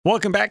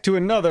Welcome back to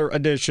another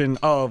edition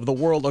of The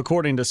World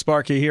According to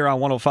Sparky here on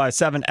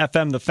 105.7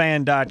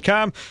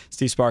 FMTheFan.com.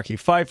 Steve Sparky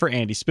Pfeiffer,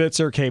 Andy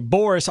Spitzer, Kay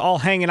Boris, all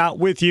hanging out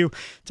with you,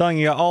 telling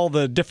you all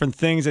the different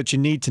things that you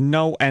need to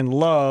know and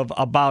love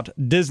about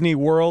Disney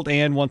World,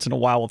 and once in a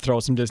while we'll throw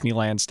some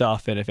Disneyland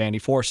stuff in if Andy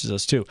forces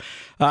us to.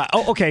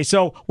 Okay,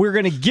 so we're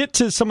going to get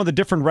to some of the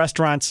different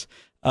restaurants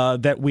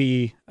that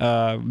we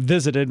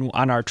visited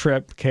on our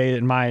trip, Kay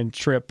and my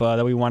trip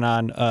that we went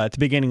on at the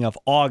beginning of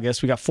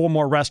August. We got 4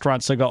 more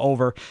restaurants to go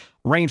over.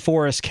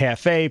 Rainforest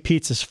Cafe,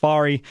 Pizza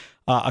Safari,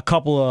 a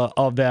couple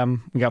of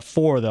them. We got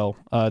 4, though,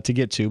 to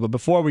get to. But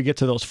before we get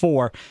to those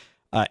 4,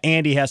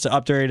 Andy has to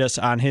update us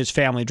on his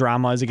family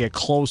drama as they get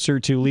closer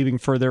to leaving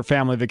for their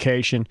family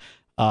vacation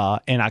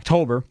in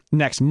October,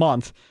 next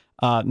month.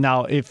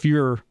 Now, if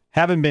you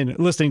haven't been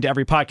listening to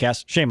every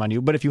podcast, shame on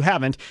you. But if you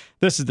haven't,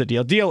 this is the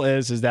deal. Deal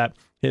is that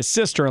his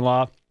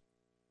sister-in-law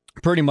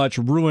pretty much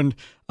ruined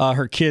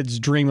her kid's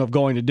dream of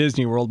going to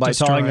Disney World by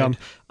telling them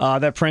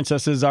that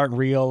princesses aren't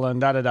real and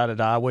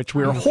da-da-da-da-da, which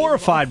we were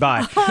horrified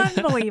by.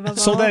 Unbelievable.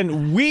 So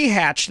then we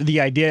hatched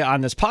the idea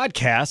on this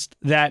podcast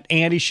that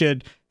Andy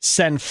should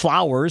send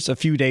flowers a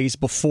few days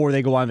before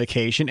they go on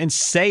vacation and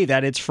say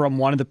that it's from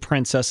one of the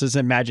princesses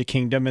in Magic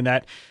Kingdom and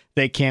that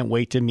they can't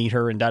wait to meet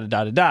her and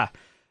da-da-da-da-da.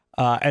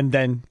 And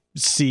then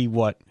see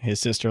what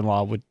his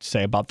sister-in-law would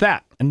say about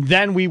that. And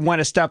then we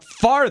went a step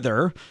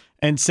farther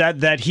and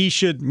said that he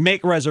should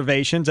make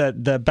reservations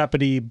at the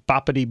Beppity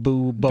Boppity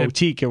Boo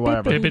Boutique or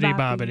whatever. Bippity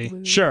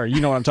Boppity. Sure,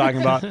 you know what I'm talking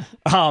about.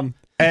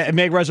 And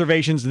make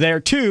reservations there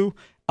too,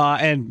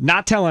 and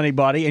not tell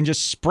anybody and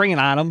just spring it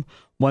on them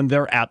when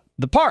they're at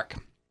the park.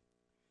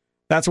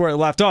 That's where it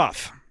left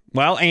off.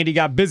 Well, Andy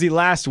got busy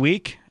last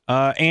week.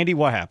 Andy,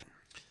 what happened?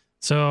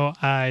 So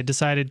I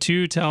decided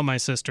to tell my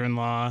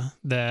sister-in-law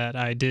that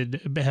I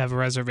did have a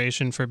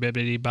reservation for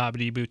Bibbidi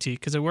Bobbidi Boutique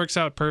because it works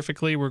out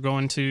perfectly. We're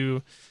going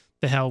to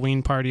the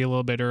Halloween party a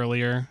little bit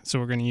earlier, so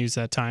we're going to use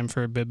that time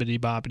for Bibbidi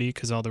Bobbidi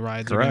because all the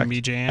rides are going to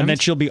be jammed. And then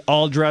she'll be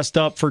all dressed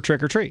up for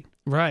trick-or-treat.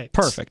 Right.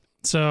 Perfect.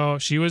 So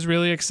she was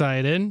really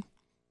excited.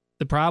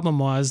 The problem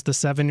was the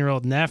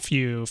 7-year-old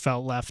nephew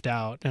felt left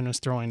out and was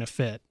throwing a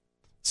fit.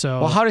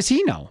 So, well, how does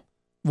he know?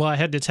 Well, I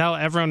had to tell.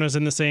 Everyone was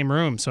in the same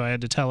room, so I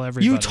had to tell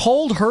everybody. You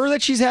told her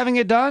that she's having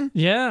it done?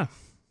 Yeah.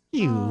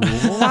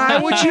 Why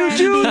would you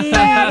do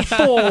that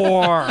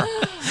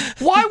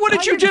for? Why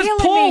wouldn't you just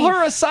pull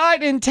her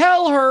aside and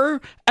tell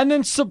her and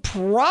then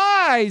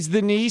surprise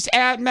the niece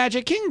at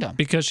Magic Kingdom?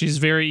 Because she's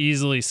very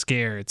easily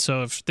scared.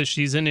 So if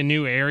she's in a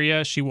new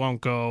area, she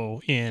won't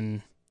go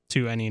in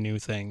to any new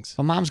things.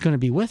 Well, Mom's going to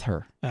be with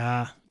her.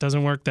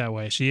 Doesn't work that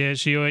way.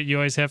 You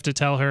always have to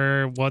tell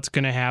her what's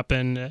going to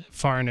happen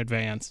far in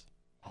advance.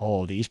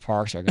 Oh, these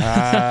parks are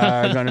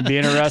going to be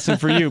interesting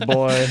for you,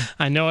 boy.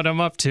 I know what I'm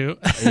up to.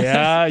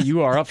 Yeah,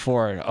 you are up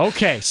for it.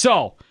 Okay,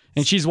 so,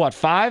 and she's what,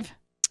 5?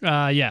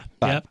 Yeah.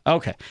 5. Yep.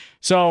 Okay,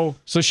 so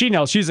she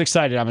knows. She's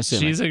excited, I'm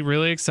assuming. She's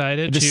really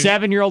excited. The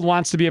 7-year-old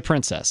wants to be a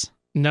princess.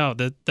 No,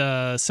 the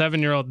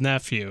 7-year-old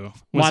nephew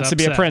wants to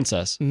be a upset.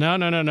 princess.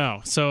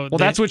 No. So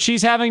that's what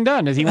she's having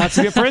done. Is he wants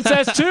to be a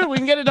princess too? We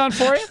can get it done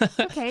for you.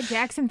 Okay,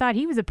 Jackson thought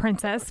he was a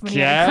princess when he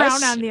had a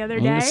crown on the other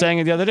day. I was saying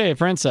it the other day, a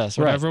princess.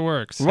 Whatever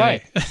works.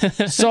 Right.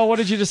 Hey. So what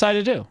did you decide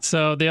to do?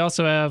 So they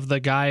also have the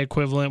guy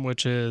equivalent,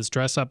 which is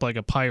dress up like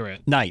a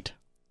pirate. Knight.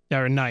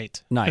 Or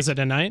knight. Knight. Is it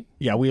a knight?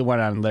 Yeah, we went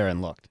on there and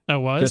looked.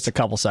 Oh, was? Just a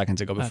couple seconds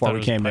ago before we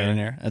came in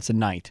here. It's a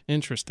knight.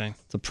 Interesting.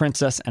 It's a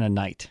princess and a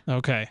knight.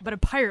 Okay. But a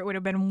pirate would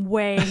have been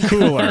way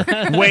cooler.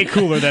 Way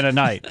cooler than a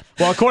knight.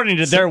 Well, according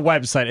to their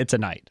website, it's a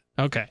knight.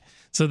 Okay.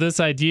 So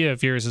this idea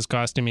of yours is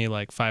costing me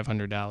like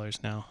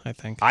 $500 now, I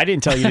think. I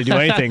didn't tell you to do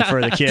anything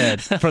for the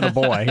kid, for the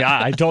boy.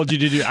 I told you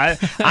to do. I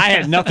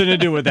had nothing to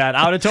do with that.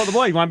 I would have told the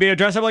boy, you want to be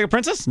dressed up like a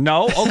princess?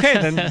 No? Okay,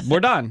 then we're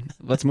done.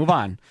 Let's move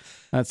on.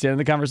 That's the end of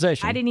the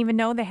conversation. I didn't even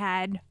know they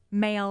had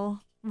male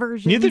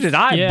versions. Neither did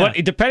I. Yeah.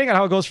 But depending on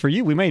how it goes for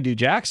you, we may do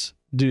Jax.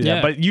 Do that.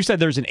 Yeah. But you said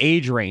there's an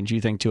age range,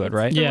 you think, to it,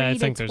 right? Yeah, I 3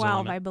 think to there's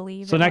 12, a I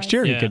believe. So next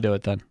year you Yeah. could do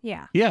it then.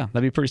 Yeah. Yeah,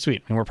 that'd be pretty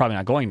sweet. And we're probably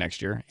not going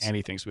next year.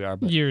 Andy thinks we are.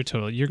 But You're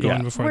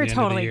going before We're the end of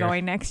the totally year.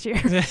 going next year.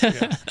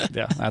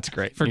 yeah, that's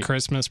great. For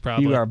Christmas,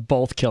 probably. You are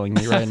both killing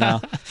me right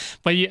now.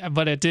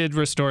 But it did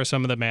restore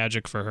some of the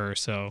magic for her.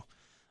 So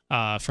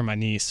for my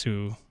niece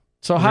who.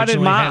 So how did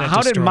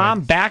destroyed.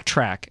 mom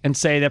backtrack and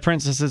say that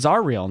princesses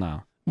are real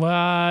now?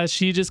 Well,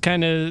 she just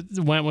kind of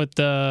went with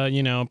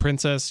the,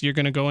 princess, you're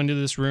going to go into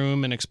this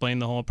room and explain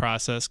the whole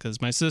process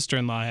because my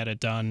sister-in-law had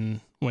it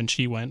done when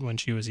she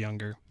was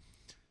younger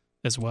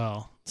as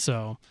well.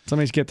 So let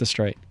me get this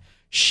straight.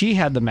 She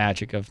had the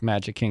magic of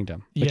Magic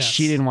Kingdom, but yes.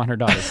 she didn't want her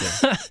daughter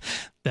to.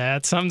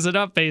 That sums it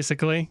up,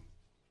 basically.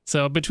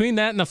 So between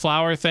that and the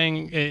flower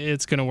thing,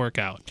 it's going to work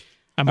out.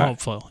 I'm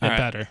hopeful. It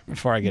better.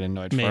 Before I get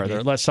annoyed Maybe.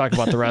 further, let's talk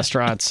about the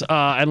restaurants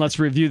and let's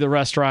review the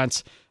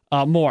restaurants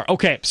more.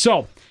 Okay,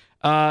 so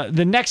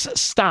the next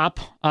stop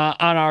on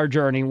our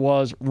journey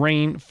was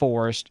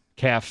Rainforest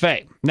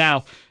Cafe.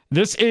 Now,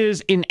 this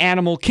is in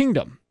Animal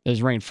Kingdom, is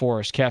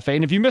Rainforest Cafe.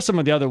 And if you missed some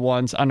of the other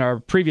ones on our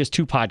previous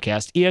 2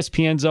 podcasts,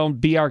 ESPN Zone,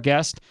 Be Our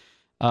Guest,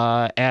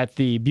 at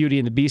the Beauty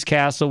and the Beast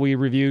Castle. We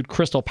reviewed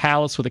Crystal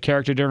Palace with a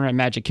character dinner at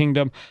Magic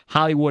Kingdom,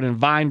 Hollywood and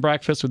Vine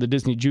Breakfast with the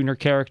Disney Junior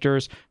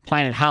characters,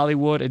 Planet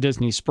Hollywood at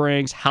Disney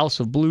Springs, House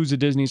of Blues at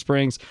Disney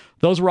Springs.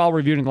 Those were all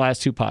reviewed in the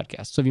last 2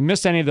 podcasts. So if you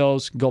missed any of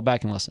those, go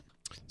back and listen.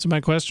 So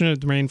my question at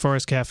the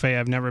Rainforest Cafe,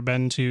 I've never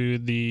been to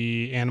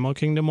the Animal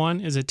Kingdom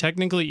one. Is it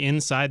technically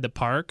inside the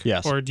park?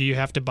 Yes. Or do you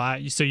have to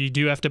buy? So you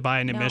do have to buy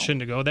an admission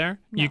to go there?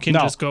 No. You can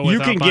just go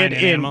without buying an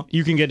animal?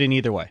 You can get in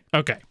either way.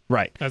 Okay.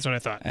 Right. That's what I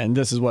thought. And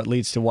this is what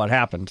leads to what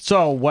happened.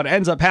 So what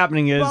ends up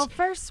happening is... Well,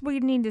 first we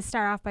need to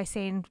start off by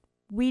saying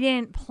we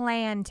didn't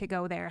plan to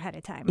go there ahead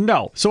of time.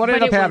 No. So what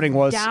ended up happening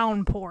was...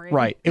 downpouring.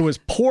 Right. It was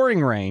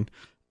pouring rain.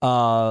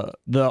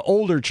 The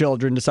older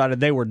children decided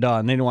they were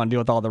done. They didn't want to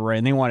deal with all the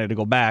rain. They wanted to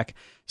go back.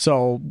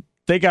 So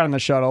they got in the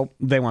shuttle.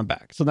 They went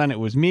back. So then it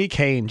was me,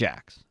 Kay, and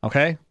Jax.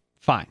 Okay?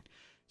 Fine.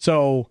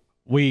 So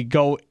we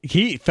go.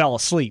 He fell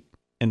asleep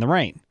in the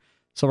rain.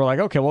 So we're like,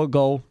 okay, we'll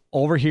go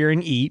over here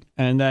and eat.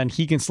 And then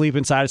he can sleep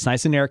inside. It's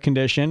nice and air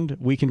conditioned.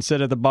 We can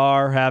sit at the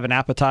bar, have an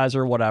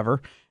appetizer,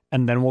 whatever.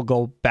 And then we'll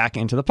go back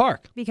into the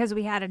park. Because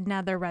we had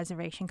another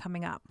reservation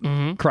coming up.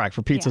 Mm-hmm. Correct.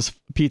 For Pizza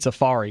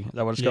Fari. Is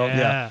that what it's called?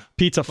 Yeah.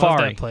 Pizza Love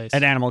Fari that place.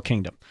 at Animal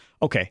Kingdom.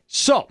 Okay.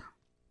 So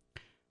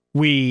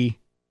we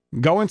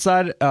go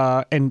inside,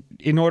 and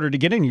in order to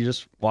get in, you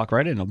just walk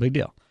right in. No big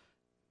deal.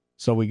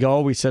 So we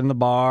go, we sit in the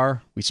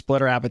bar, we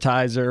split our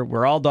appetizer.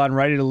 We're all done,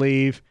 ready to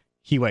leave.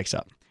 He wakes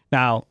up.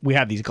 Now, we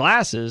have these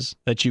glasses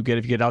that you get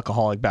if you get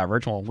alcoholic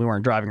beverage. Well, we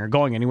weren't driving or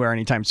going anywhere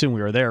anytime soon.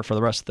 We were there for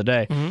the rest of the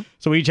day. Mm-hmm.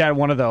 So we each had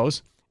one of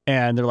those.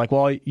 And they're like,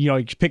 well,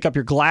 you pick up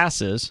your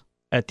glasses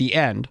at the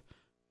end.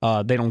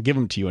 They don't give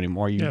them to you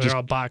anymore. They're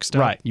all boxed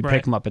up. Right. You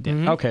pick them up at the end.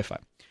 Mm-hmm. Okay, fine.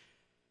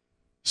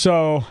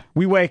 So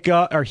he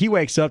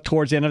wakes up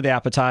towards the end of the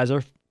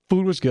appetizer.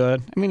 Food was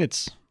good. I mean,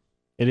 it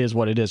is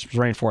what it is. It's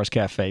Rainforest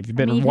Cafe. If you've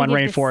been to one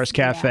Rainforest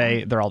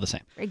Cafe, they're all the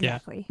same.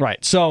 Exactly. Yeah.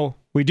 Right. So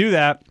we do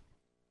that.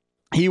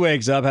 He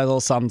wakes up, has a little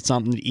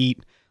something to eat,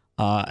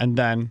 and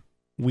then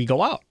we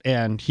go out.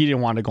 And he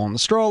didn't want to go in the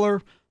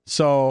stroller.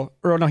 So,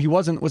 or no, he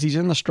wasn't. Was he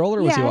in the stroller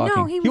or was he walking?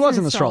 No, he was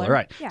in the stroller.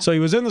 Right. Yeah. So he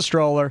was in the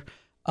stroller,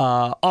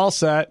 all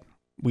set.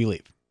 We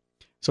leave.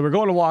 So we're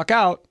going to walk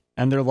out,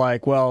 and they're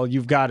like, well,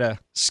 you've got to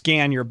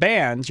scan your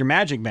bands, your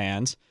magic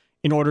bands,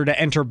 in order to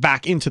enter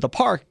back into the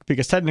park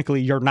because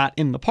technically you're not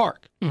in the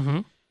park. Mm-hmm.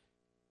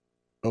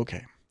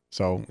 Okay.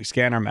 So we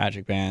scan our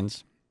magic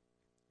bands.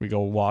 We go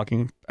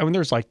walking. I mean,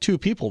 there's like 2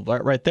 people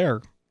right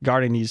there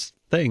guarding these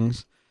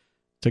things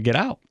to get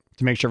out,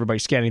 to make sure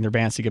everybody's scanning their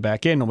bands to get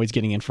back in. Nobody's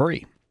getting in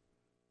free.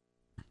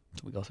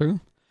 So we go through,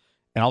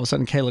 and all of a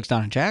sudden, Kay looks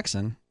down at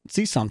Jackson,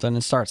 sees something,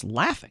 and starts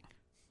laughing.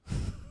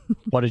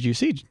 What did you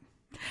see?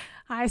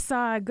 I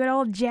saw good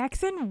old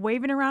Jackson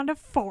waving around a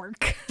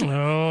fork.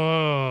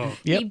 Oh.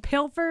 Yep. He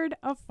pilfered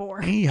a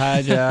fork. He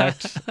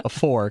hijacked a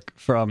fork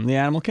from the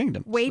Animal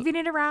Kingdom. Waving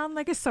it around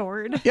like a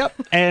sword.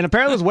 Yep. And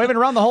apparently was waving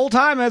around the whole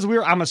time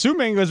I'm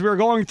assuming as we were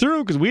going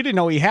through, because we didn't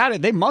know he had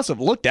it. They must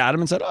have looked at him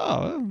and said,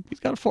 oh, he's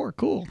got a fork.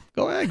 Cool.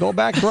 Go ahead. Go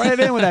back right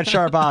in with that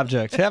sharp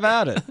object. Have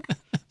at it.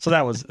 So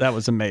that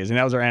was amazing.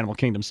 That was our Animal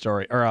Kingdom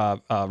story,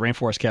 or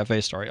Rainforest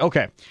Cafe story.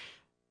 Okay.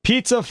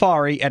 Pizza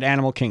Fari at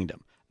Animal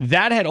Kingdom.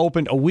 That had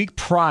opened a week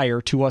prior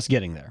to us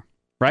getting there,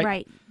 right?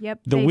 Right. Yep.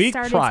 The week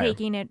started prior.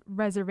 Taking it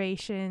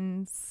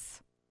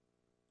reservations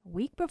a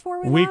week before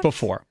we Week left?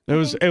 before.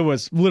 It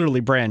was literally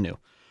brand new.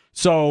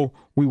 So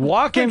we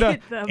walk into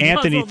at the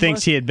Anthony muzzled thinks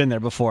look. he had been there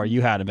before.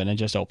 You hadn't been. It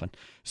just opened.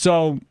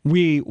 So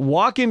we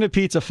walk into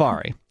Pizza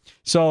Fari.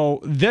 So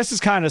this is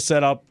kind of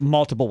set up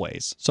multiple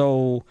ways.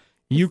 So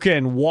you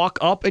can walk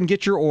up and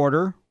get your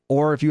order.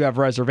 Or if you have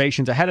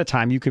reservations ahead of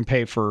time, you can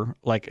pay for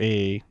like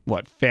a,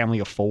 family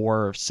of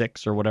 4 or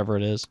 6 or whatever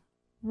it is.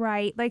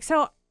 Right. Like,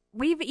 so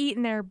we've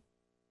eaten there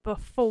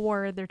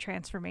before their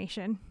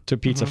transformation. To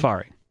Pizza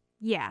Fari.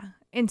 Yeah.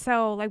 And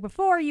so, like,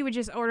 before, you would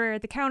just order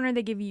at the counter.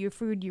 They give you your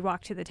food. You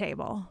walk to the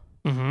table.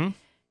 Mm-hmm.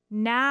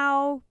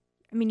 Now,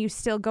 I mean, you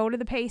still go to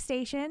the pay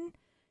station,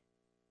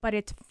 but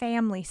it's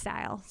family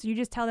style. So you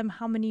just tell them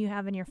how many you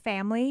have in your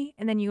family,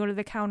 and then you go to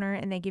the counter,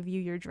 and they give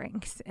you your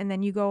drinks. And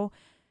then you go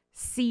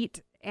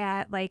seat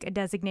at like a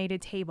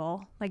designated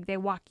table. Like they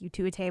walk you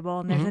to a table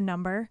and there's a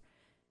number,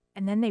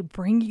 and then they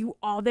bring you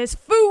all this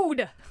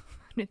food.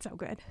 It's so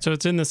good. So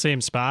it's in the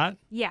same spot?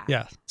 Yeah.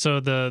 Yeah.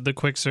 So the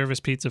quick service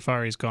Pizza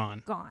Fari's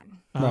gone. Gone.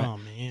 Oh, Right.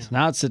 man. So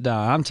now it's sit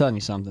down. I'm telling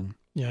you something.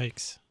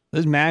 Yikes.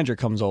 This manager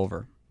comes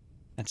over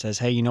and says,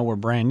 hey, we're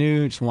brand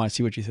new. Just want to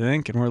see what you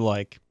think. And we're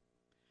like,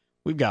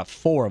 we've got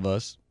 4 of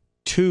us,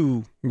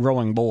 2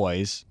 growing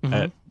boys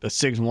at the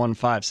 6'1",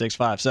 5'6",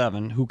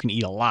 5'7", who can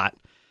eat a lot.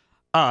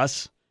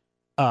 Us,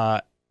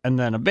 and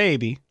then a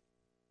baby.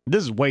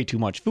 This is way too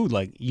much food.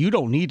 Like, you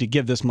don't need to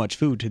give this much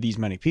food to these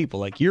many people.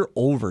 Like, you're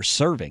over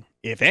serving.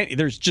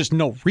 There's just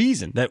no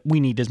reason that we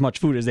need as much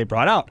food as they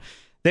brought out.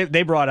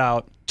 They brought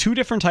out 2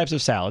 different types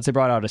of salads. They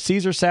brought out a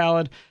Caesar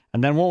salad,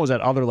 and then what was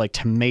that other like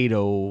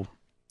tomato?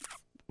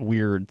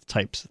 weird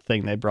types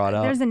thing they brought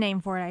up. There's a name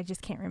for it. I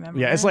just can't remember.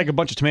 Yeah, it's it. like a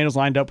bunch of tomatoes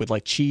lined up with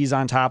like cheese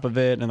on top of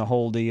it and the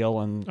whole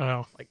deal and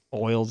like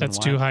oils. That's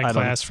and too wine. high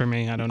class for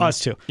me. I don't know. Us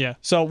too. Yeah.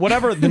 So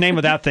whatever the name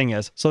of that thing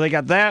is. So they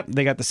got that.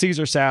 They got the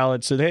Caesar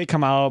salad. So they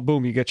come out,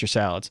 boom, you get your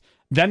salads.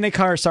 Then they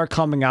start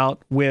coming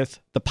out with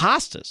the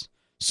pastas.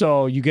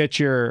 So you get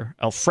your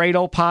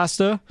Alfredo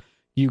pasta.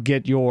 You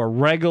get your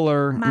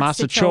regular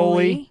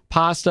masticholi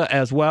pasta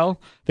as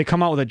well. They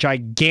come out with a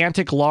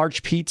gigantic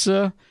large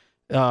pizza.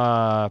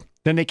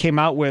 Then they came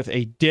out with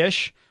a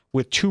dish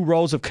with 2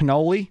 rows of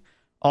cannoli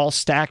all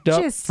stacked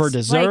up just for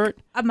dessert.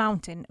 Like a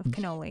mountain of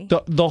cannoli.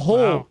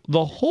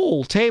 The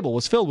whole table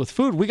was filled with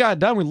food. We got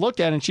done. We looked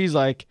at it, and she's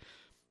like,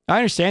 I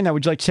understand that.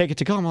 Would you like to take it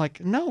to go? I'm like,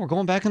 no, we're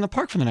going back in the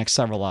park for the next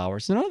several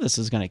hours. None of this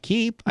is going to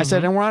keep. I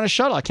said, and we're on a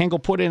shuttle. I can't go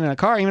put it in a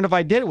car. Even if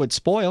I did, it would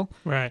spoil.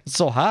 Right. It's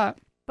so hot.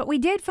 But we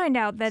did find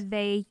out that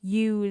they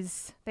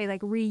reuse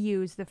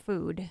the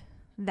food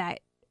that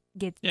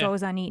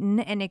goes uneaten,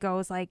 and it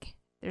goes like,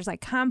 there's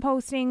like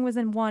composting was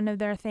in one of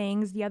their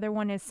things. The other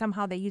one is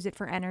somehow they use it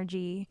for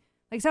energy.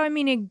 Like, so I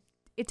mean,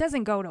 it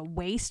doesn't go to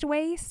waste,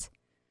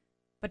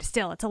 but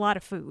still, it's a lot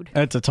of food.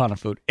 It's a ton of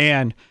food.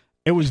 And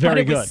it was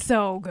very good. It was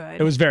so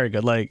good. It was very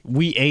good. Like,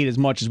 we ate as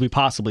much as we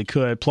possibly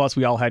could. Plus,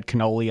 we all had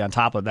cannoli on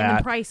top of that. And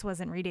the price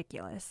wasn't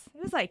ridiculous.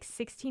 It was like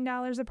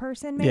 $16 a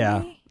person, maybe.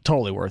 Yeah,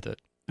 totally worth it.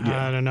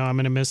 Yeah. I don't know. I'm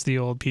going to miss the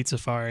old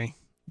Pizzafari.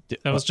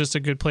 That was just a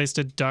good place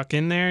to duck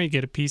in there. You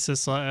get a piece of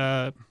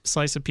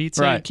slice of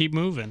pizza and keep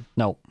moving.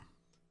 No.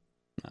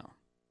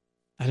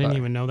 I didn't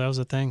even know that was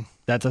a thing.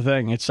 That's a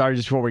thing. It started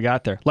just before we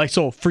got there. Like,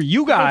 so for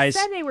you guys.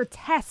 They said they were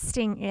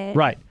testing it.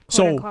 Right.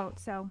 Unquote,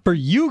 so for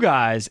you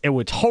guys, it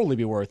would totally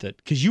be worth it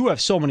because you have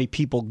so many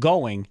people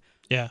going.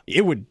 Yeah.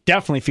 It would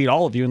definitely feed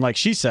all of you. And like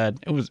she said,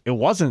 it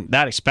wasn't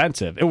that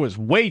expensive. It was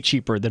way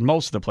cheaper than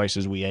most of the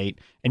places we ate.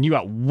 And you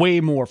got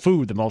way more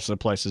food than most of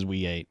the places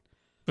we ate.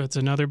 But it's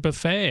another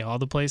buffet. All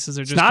the places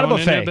are just not going a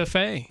buffet. into a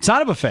buffet. It's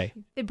not a buffet.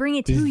 They bring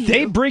it to you.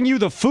 They bring you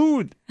the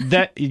food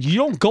that you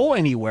don't go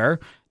anywhere.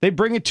 They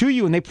bring it to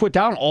you and they put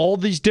down all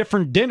these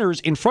different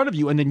dinners in front of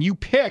you. And then you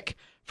pick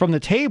from the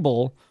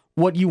table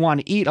what you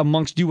want to eat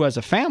amongst you as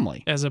a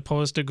family. As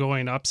opposed to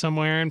going up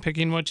somewhere and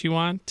picking what you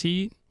want to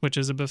eat, which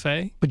is a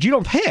buffet. But you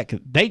don't pick.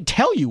 They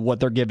tell you what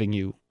they're giving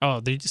you.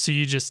 Oh, so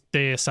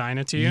they assign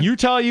it to you? You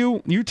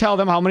tell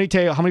them how many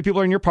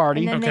people are in your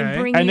party. And Okay. then they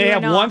bring And you they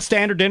have enough. one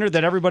standard dinner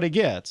that everybody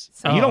gets.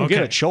 So- You don't get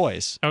okay. a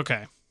choice.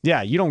 Okay.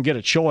 Yeah, you don't get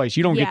a choice.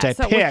 You don't get Yeah,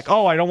 to so pick,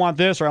 I don't want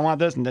this or I want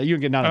this. And you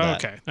get none of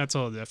that. Okay. That's a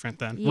little different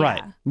then. Yeah.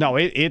 Right. No,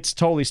 it's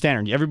totally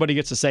standard. Everybody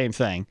gets the same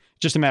thing.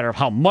 Just a matter of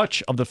how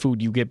much of the food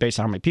you get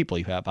based on how many people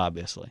you have,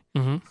 obviously.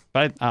 Mm-hmm.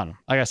 But I don't know.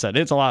 Like I said,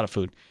 it's a lot of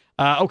food.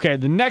 Okay,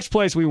 the next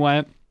place we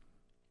went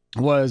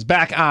was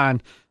back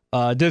on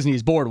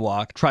Disney's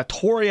Boardwalk,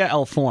 Trattoria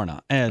El Forno.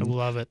 I And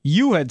love it.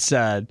 you had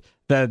said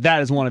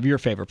that is one of your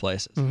favorite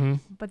places. Mm-hmm.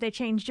 But they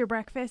changed your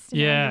breakfast. And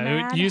now Yeah, you're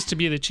it mad? used to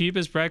be the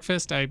cheapest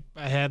breakfast. I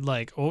had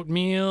like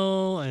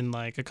oatmeal and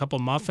like a couple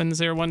muffins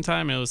there one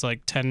time. It was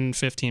like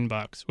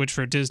 $10-15, which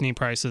for Disney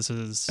prices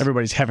is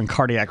Everybody's having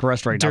cardiac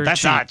arrest right now. Dirt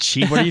That's cheap. not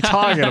cheap. What are you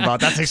talking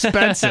about? That's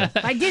expensive.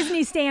 By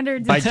Disney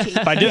standards, by, it's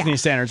cheap. by Disney Yeah.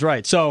 standards,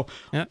 right. So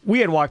Yeah. we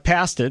had walked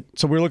past it,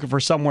 so we were looking for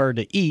somewhere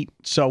to eat.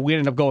 So we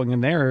ended up going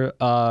in there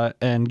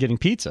and getting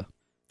pizza.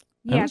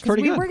 It Yeah, was because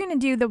pretty we good. were going to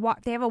do the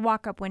walk. They have a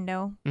walk-up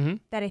window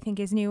Mhm. that I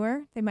think is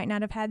newer. They might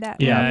not have had that.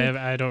 Yeah, one.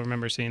 I don't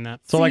remember seeing that.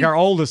 So like our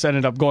oldest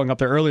ended up going up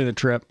there early in the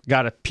trip,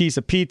 got a piece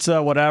of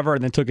pizza, whatever,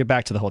 and then took it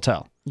back to the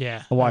hotel.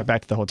 Yeah. I walked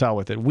back to the hotel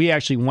with it. We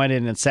actually went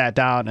in and sat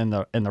down in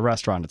the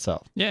restaurant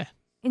itself. Yeah.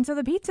 And so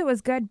the pizza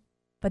was good,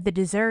 but the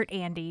dessert,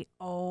 Andy,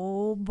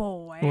 oh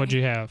boy. What'd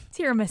you have?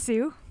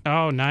 Tiramisu.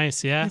 Oh,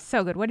 nice. Yeah. It's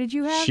so good. What did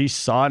you have? She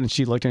saw it and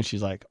she looked and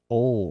she's like,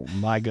 "Oh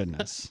my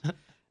goodness."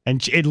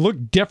 And it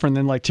looked different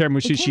than like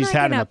tiramisu It came she's like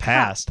had in in a the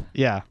past.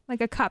 Yeah. Like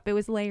a cup. It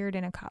was layered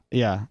in a cup.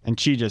 Yeah. And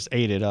she just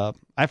ate it up.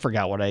 I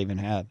forgot what I even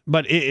had.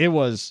 But it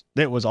was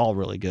all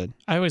really good.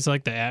 I always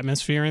like the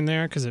atmosphere in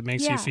there because it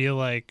makes Yeah. you feel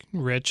like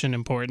rich and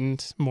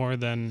important more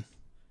than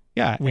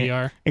Yeah. we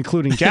are.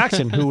 Including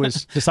Jackson, who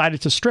was decided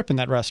to strip in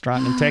that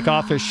restaurant and take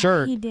off his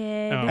shirt. He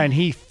did. Oh. And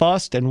he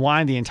fussed and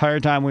whined the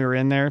entire time we were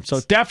in there. So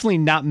definitely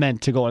not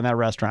meant to go in that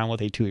restaurant with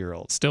a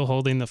 2-year-old. Still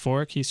holding the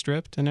fork he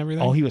stripped and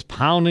everything. Oh, he was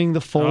pounding the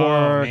Oh,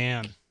 fork.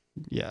 man.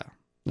 Yeah.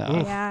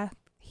 No. Yeah.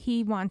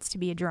 He wants to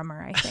be a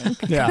drummer, I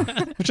think. Yeah.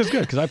 Which is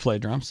good because I play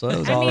drums. So that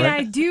was I all mean,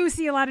 right. I do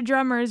see a lot of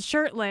drummers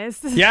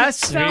shirtless. Yes,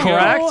 So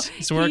correct.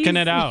 He's working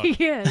it out. He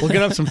is. We'll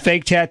get up some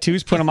fake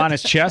tattoos, put them on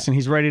his chest, and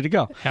he's ready to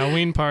go.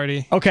 Halloween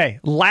party. Okay,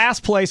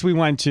 last place we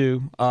went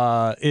to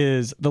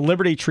is the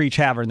Liberty Tree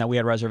Tavern that we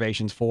had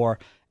reservations for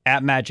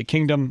at Magic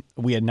Kingdom.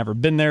 We had never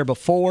been there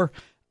before,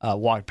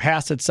 walked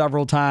past it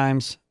several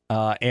times,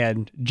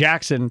 and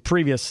Jackson,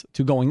 previous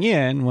to going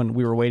in, when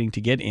we were waiting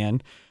to get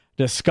in,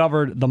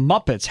 discovered the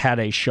Muppets had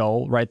a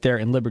show right there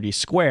in Liberty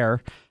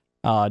Square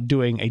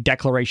doing a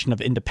Declaration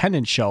of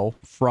Independence show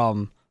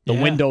from the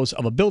Yeah. windows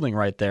of a building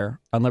right there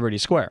on Liberty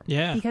Square.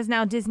 Yeah. Because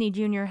now Disney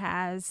Junior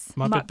has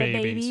Muppet Muppet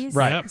Babies. Babies.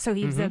 Right. So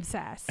he's Mhm.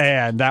 obsessed.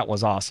 And that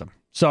was awesome.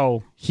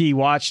 So he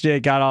watched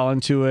it, got all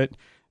into it.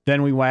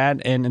 Then we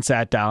went in and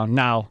sat down.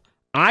 Now,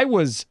 I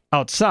was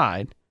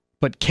outside,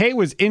 but Kay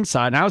was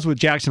inside, and I was with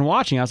Jackson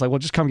watching. I was like, well,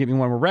 just come get me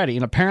when we're ready.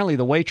 And apparently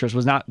the waitress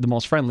was not the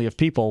most friendly of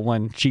people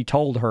when she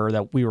told her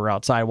that we were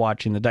outside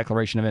watching the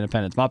Declaration of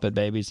Independence Muppet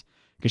Babies,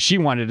 because she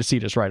wanted to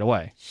seat us right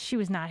away. She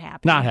was not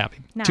happy. Not happy.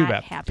 Too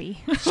bad. Happy.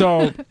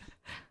 So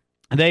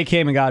they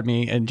came and got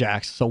me and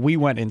Jax. So we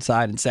went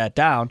inside and sat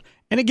down.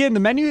 And again, the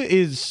menu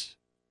is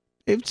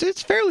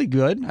it's fairly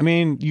good. I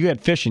mean, you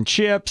had fish and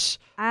chips,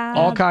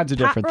 all kinds of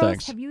different pot roast,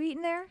 things. Have you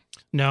eaten there?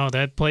 No,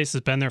 that place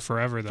has been there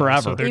forever, though.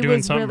 Forever. So they're It doing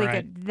was something really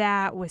right. good.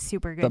 That was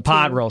super good. The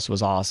pot too. roast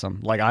was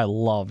awesome. Like, I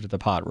loved the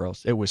pot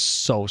roast. It was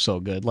so,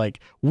 so good. Like,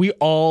 we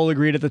all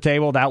agreed at the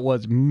table that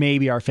was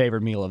maybe our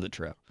favorite meal of the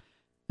trip.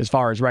 As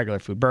far as regular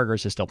food,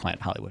 burgers is still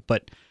Planet Hollywood.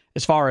 But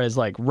as far as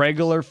like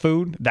regular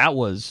food, it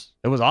was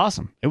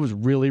awesome. It was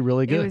really,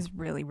 really good. It was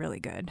really, really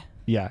good.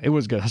 Yeah, it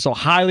was good. So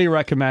highly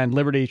recommend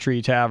Liberty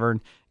Tree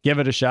Tavern. Give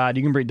it a shot.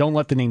 You can don't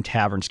let the name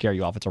Tavern scare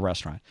you off. It's a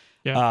restaurant.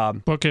 Yeah,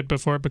 book it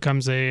before it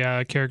becomes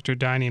a character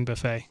dining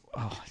buffet.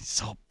 Oh, he's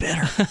so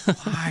bitter.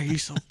 Why are you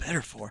so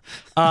bitter for?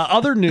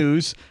 Other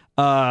news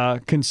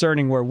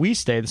concerning where we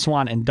stay, the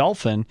Swan and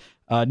Dolphin.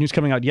 News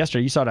coming out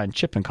yesterday. You saw it on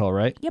chipandco,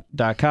 right?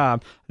 Yep. .com.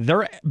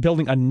 They're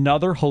building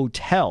another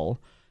hotel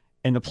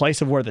in the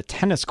place of where the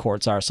tennis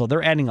courts are. So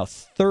they're adding a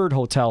third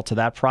hotel to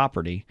that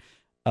property.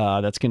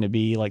 That's going to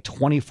be like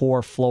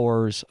 24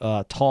 floors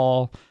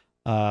tall,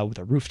 with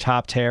a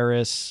rooftop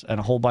terrace and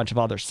a whole bunch of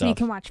other So stuff. you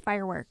can watch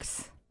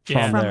fireworks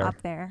from from there. up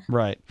there.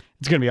 Right.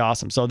 It's going to be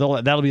awesome. So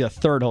that'll be a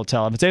third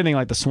hotel. If it's anything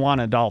like the Swan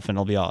and Dolphin,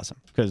 it'll be awesome.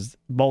 Because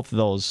both of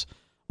those,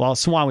 well,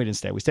 Swan we didn't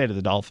stay. We stayed at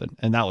the Dolphin,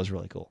 and that was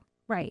really cool.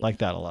 Right. Like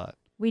that a lot.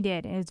 We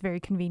did. It was very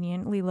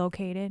conveniently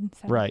located.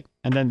 So. Right.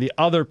 And then the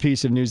other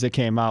piece of news that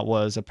came out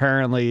was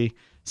apparently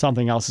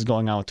something else is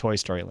going on with Toy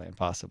Story Land,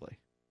 possibly.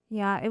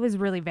 Yeah, it was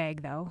really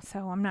vague though, so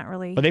I'm not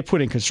really. But they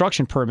put in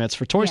construction permits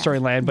for Toy Yeah. Story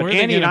Land. But Where are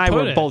they Andy and gonna I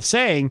put were it? both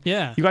saying,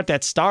 Yeah. you got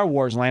that Star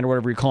Wars Land or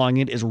whatever you're calling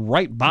it is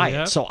right by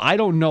Yep. it. So I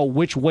don't know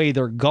which way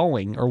they're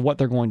going or what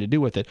they're going to do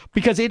with it.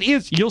 Because it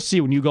is, you'll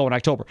see when you go in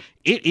October,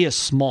 it is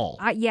small.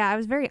 Yeah, I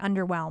was very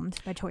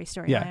underwhelmed by Toy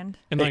Story Yeah. Land.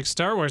 And like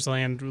Star Wars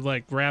Land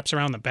like wraps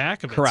around the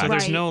back of it. Correct. So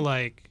there's Right. no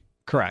like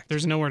Correct.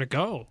 there's nowhere to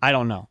go. I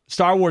don't know.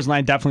 Star Wars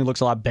Land definitely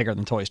looks a lot bigger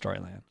than Toy Story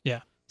Land.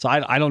 Yeah. So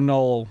I don't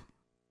know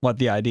what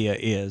the idea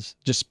is.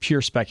 Just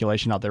pure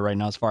speculation out there right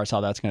now as far as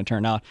how that's going to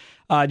turn out.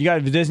 Do you got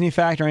a Disney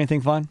fact or anything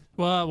fun?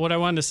 Well, what I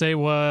wanted to say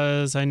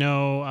was I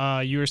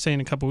know you were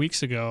saying a couple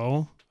weeks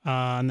ago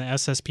on the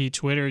SSP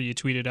Twitter, you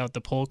tweeted out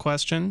the poll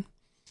question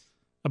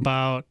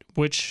about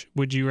which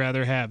would you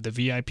rather have, the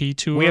VIP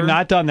tour? We have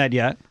not done that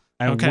yet.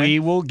 And Okay. we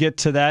will get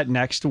to that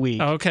next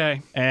week.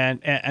 Okay.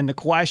 And the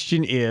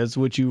question is,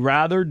 would you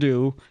rather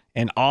do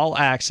an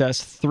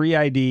all-access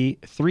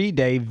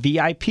 3-day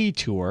VIP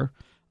tour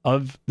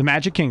of the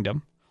Magic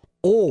Kingdom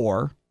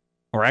or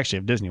actually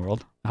of Disney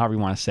World, however you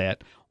want to say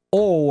it,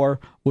 or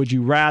would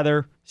you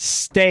rather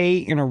stay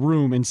in a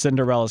room in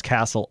Cinderella's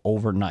castle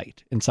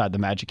overnight inside the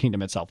Magic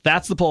Kingdom itself?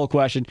 That's the poll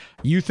question.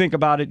 You think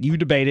about it. You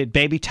debate it.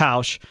 Baby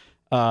Tausch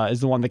is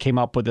the one that came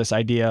up with this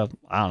idea,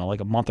 I don't know,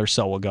 like a month or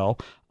so ago.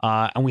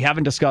 And we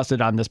haven't discussed it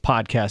on this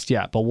podcast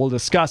yet, but we'll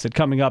discuss it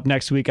coming up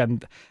next week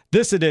on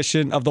this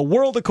edition of The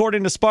World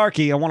According to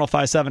Sparky on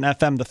 105.7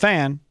 FM,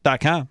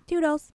 thefan.com. Toodles.